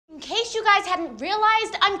case you guys hadn't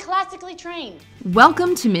realized, I'm classically trained.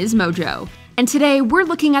 Welcome to MsMojo, and today we're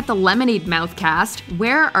looking at the Lemonade Mouth cast.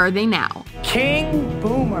 Where are they now? King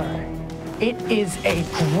Boomer, it is a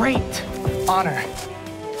great honor.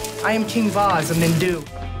 I am King Vaz of Mindu.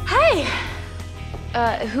 Hi.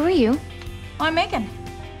 Who are you? Well, I'm Megan,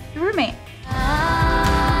 your roommate.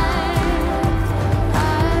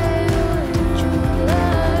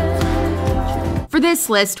 For this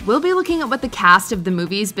list, we'll be looking at what the cast of the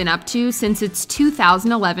movie's been up to since its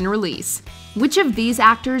 2011 release. Which of these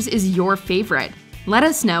actors is your favorite? Let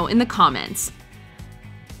us know in the comments.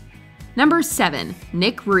 Number 7.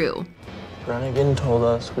 Nick Roux. Brannigan told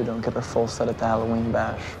us we don't get our full set at the Halloween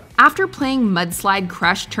bash. After playing Mudslide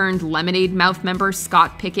Crush turned Lemonade Mouth member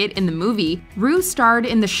Scott Pickett in the movie, Roux starred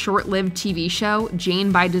in the short-lived TV show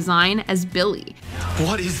Jane by Design as Billy.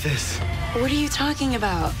 What is this? What are you talking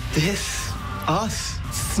about? This? Us?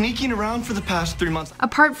 Sneaking around for the past 3 months.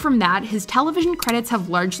 Apart from that, his television credits have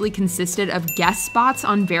largely consisted of guest spots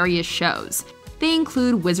on various shows. They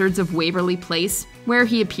include Wizards of Waverly Place, where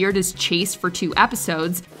he appeared as Chase for 2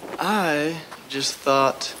 episodes. I just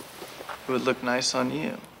thought it would look nice on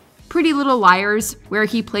you. Pretty Little Liars, where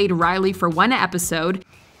he played Riley for 1 episode.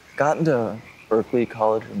 Got into Berklee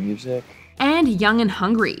College of Music. And Young and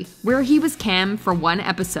Hungry, where he was Cam for 1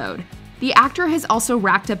 episode. The actor has also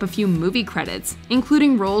racked up a few movie credits,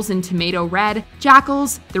 including roles in Tomato Red,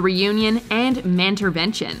 Jackals, The Reunion, and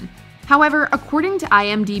Mantervention. However, according to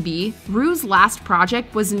IMDb, Roux' last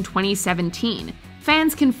project was in 2017.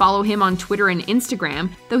 Fans can follow him on Twitter and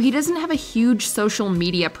Instagram, though he doesn't have a huge social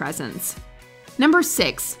media presence. Number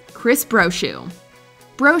 6. Chris Brochu.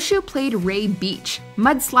 Brochu played Ray Beach,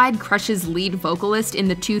 Mudslide Crush's lead vocalist in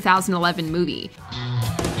the 2011 movie.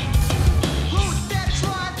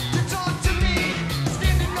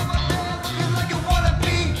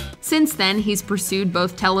 Since then, he's pursued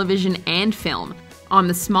both television and film. On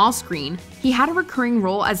the small screen, he had a recurring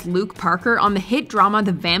role as Luke Parker on the hit drama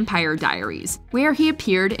The Vampire Diaries, where he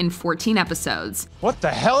appeared in 14 episodes. What the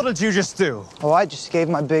hell did you just do? Oh, I just gave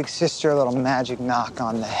my big sister a little magic knock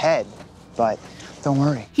on the head, but don't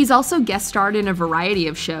worry. He's also guest starred in a variety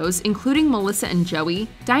of shows, including Melissa and Joey,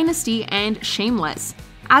 Dynasty, and Shameless.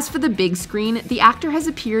 As for the big screen, the actor has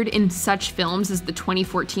appeared in such films as the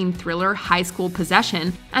 2014 thriller High School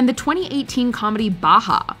Possession and the 2018 comedy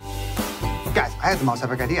Baja. Guys, I had the most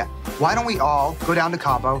epic idea. Why don't we all go down to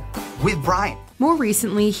Cabo with Brian? More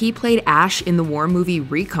recently, he played Ash in the war movie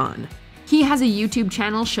Recon. He has a YouTube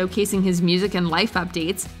channel showcasing his music and life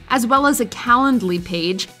updates, as well as a Calendly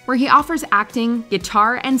page where he offers acting,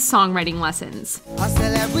 guitar, and songwriting lessons. Hustle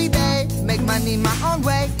every day, make money my own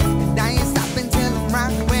way, and I ain't stopping till I'm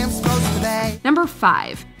right where I'm supposed to be. Number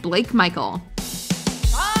 5. Blake Michael.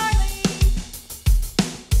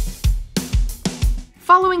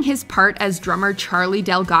 Following his part as drummer Charlie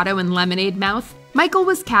Delgado in Lemonade Mouth, Michael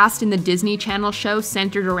was cast in the Disney Channel show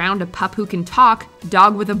centered around a pup who can talk,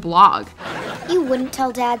 Dog with a Blog. You wouldn't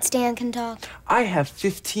tell Dad Stan can talk. I have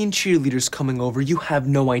 15 cheerleaders coming over. You have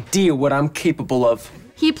no idea what I'm capable of.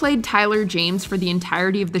 He played Tyler James for the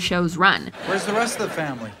entirety of the show's run. Where's the rest of the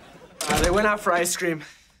family? They went out for ice cream.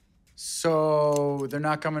 So they're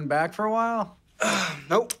not coming back for a while?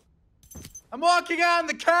 Nope. I'm walking on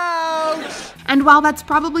the couch! And while that's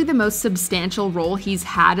probably the most substantial role he's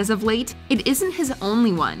had as of late, it isn't his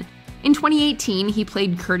only one. In 2018, he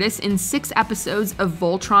played Curtis in 6 episodes of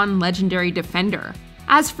Voltron Legendary Defender.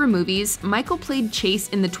 As for movies, Michael played Chase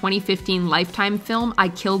in the 2015 Lifetime film I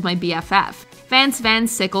Killed My BFF, Vance Van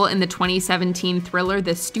Sickle in the 2017 thriller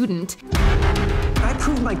The Student. I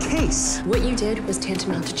proved my case. What you did was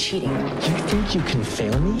tantamount to cheating. You think you can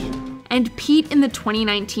fail me? And Pete in the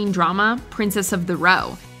 2019 drama Princess of the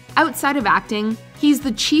Row. Outside of acting, he's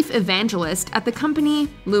the chief evangelist at the company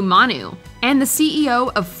Lumanu and the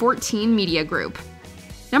CEO of 14 Media Group.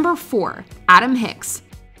 Number 4. Adam Hicks.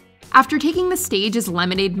 After taking the stage as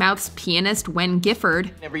Lemonade Mouth's pianist Wen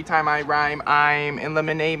Gifford, every time I rhyme, I'm in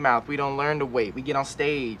Lemonade Mouth. We don't learn to wait. We get on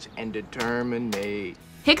stage and determinate.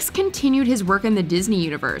 Hicks continued his work in the Disney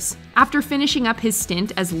universe. After finishing up his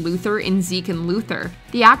stint as Luther in Zeke and Luther,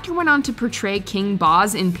 the actor went on to portray King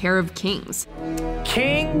Boz in Pair of Kings.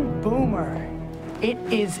 King Boomer, it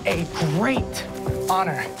is a great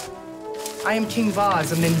honor. I am King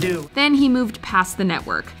Vaz of Mindu. Then he moved past the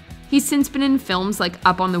network. He's since been in films like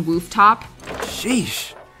Up on the Rooftop,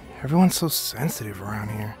 Sheesh. Everyone's so sensitive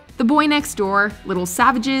around here. The Boy Next Door, Little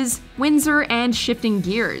Savages, Windsor, and Shifting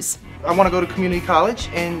Gears. I want to go to community college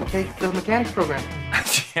and take the mechanics program.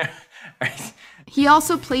 He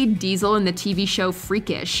also played Diesel in the TV show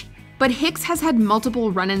Freakish. But Hicks has had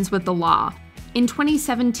multiple run-ins with the law. In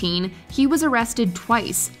 2017, he was arrested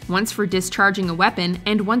twice, once for discharging a weapon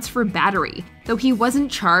and once for battery, though he wasn't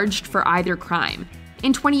charged for either crime.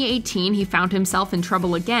 In 2018, he found himself in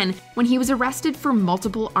trouble again when he was arrested for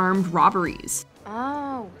multiple armed robberies.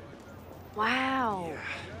 Oh, wow. Yeah.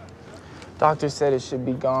 Doctor said it should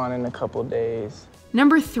be gone in a couple days.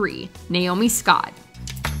 Number 3, Naomi Scott.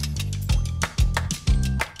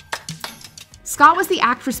 Scott was the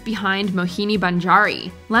actress behind Mohini Banjari,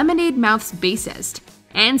 Lemonade Mouth's bassist,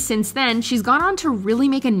 and since then, she's gone on to really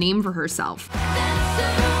make a name for herself.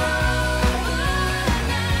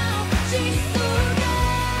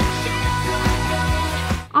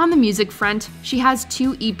 On the music front, she has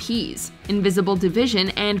 2 EPs, Invisible Division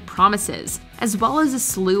and Promises, as well as a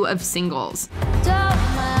slew of singles.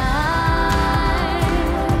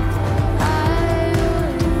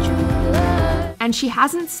 And she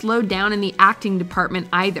hasn't slowed down in the acting department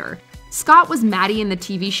either. Scott was Maddie in the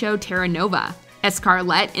TV show Terra Nova,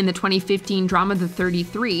 Escarlett in the 2015 drama The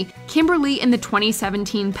 33, Kimberly in the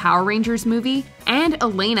 2017 Power Rangers movie, and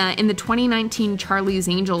Elena in the 2019 Charlie's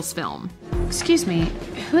Angels film. Excuse me,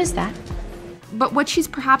 who is that? But what she's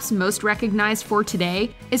perhaps most recognized for today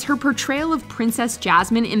is her portrayal of Princess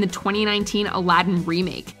Jasmine in the 2019 Aladdin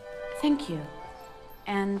remake. Thank you.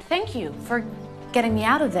 And thank you for getting me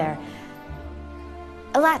out of there.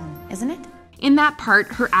 Aladdin, isn't it? In that part,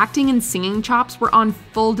 her acting and singing chops were on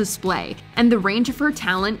full display, and the range of her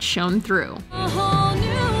talent shone through.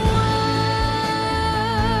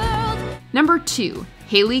 Number 2,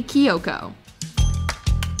 Hayley Kiyoko.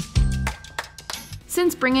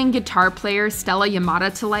 Since bringing guitar player Stella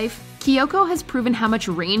Yamada to life, Kiyoko has proven how much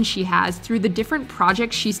range she has through the different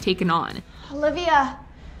projects she's taken on. Olivia,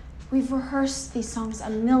 we've rehearsed these songs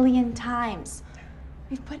 1,000,000 times.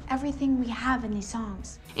 We've put everything we have in these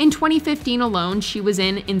songs. In 2015 alone, she was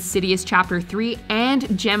in Insidious Chapter 3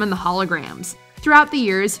 and Gem and the Holograms. Throughout the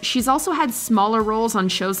years, she's also had smaller roles on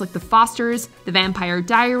shows like The Fosters, The Vampire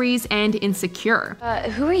Diaries, and Insecure.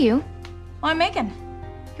 Who are you? Well, I'm Megan,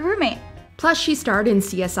 your roommate. Plus, she starred in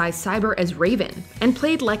CSI Cyber as Raven and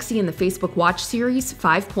played Lexi in the Facebook Watch series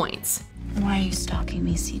 5 Points. Why are you stalking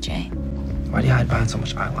me, CJ? Why do you hide behind so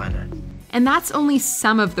much eyeliner? And that's only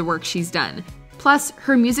some of the work she's done. Plus,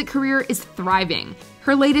 her music career is thriving.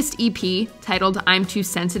 Her latest EP, titled I'm Too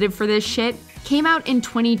Sensitive for This Shit, came out in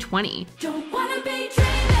 2020.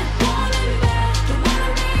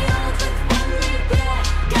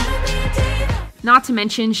 Not to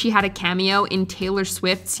mention, she had a cameo in Taylor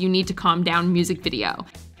Swift's You Need to Calm Down music video.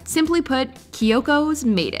 Simply put, Kiyoko's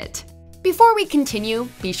made it. Before we continue,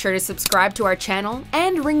 be sure to subscribe to our channel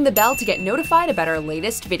and ring the bell to get notified about our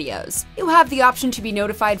latest videos. You have the option to be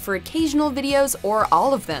notified for occasional videos or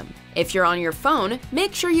all of them. If you're on your phone,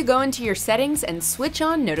 make sure you go into your settings and switch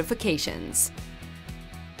on notifications.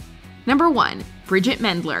 Number 1, Bridget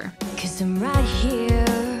Mendler. 'Cause I'm right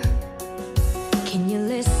here. Can you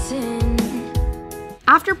listen?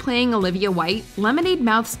 After playing Olivia White, Lemonade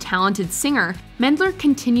Mouth's talented singer, Mendler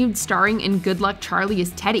continued starring in Good Luck Charlie as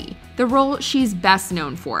Teddy, the role she's best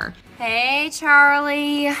known for. Hey,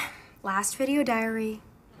 Charlie. Last video diary.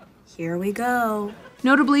 Here we go.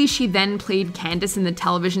 Notably, she then played Candace in the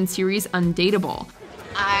television series Undateable.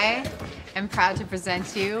 I am proud to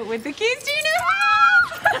present you with the keys to your new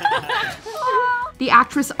house! The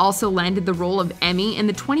actress also landed the role of Emmy in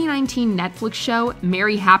the 2019 Netflix show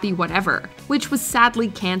Merry Happy Whatever, which was sadly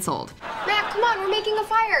canceled. Matt, come on, we're making a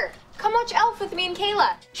fire. Come watch Elf with me and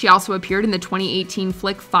Kayla. She also appeared in the 2018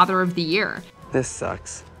 flick Father of the Year. This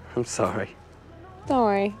sucks. I'm sorry. Don't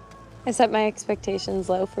worry. I set my expectations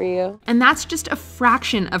low for you. And that's just a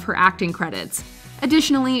fraction of her acting credits.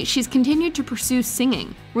 Additionally, she's continued to pursue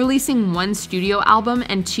singing, releasing 1 studio album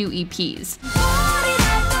and 2 EPs.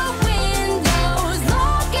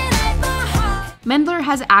 Mendler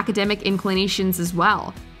has academic inclinations as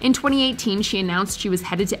well. In 2018, she announced she was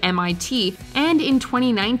headed to MIT, and in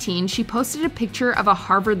 2019, she posted a picture of a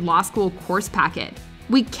Harvard Law School course packet.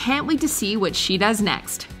 We can't wait to see what she does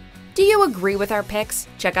next. Do you agree with our picks?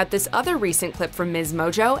 Check out this other recent clip from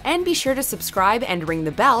MsMojo and be sure to subscribe and ring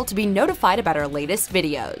the bell to be notified about our latest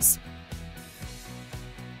videos.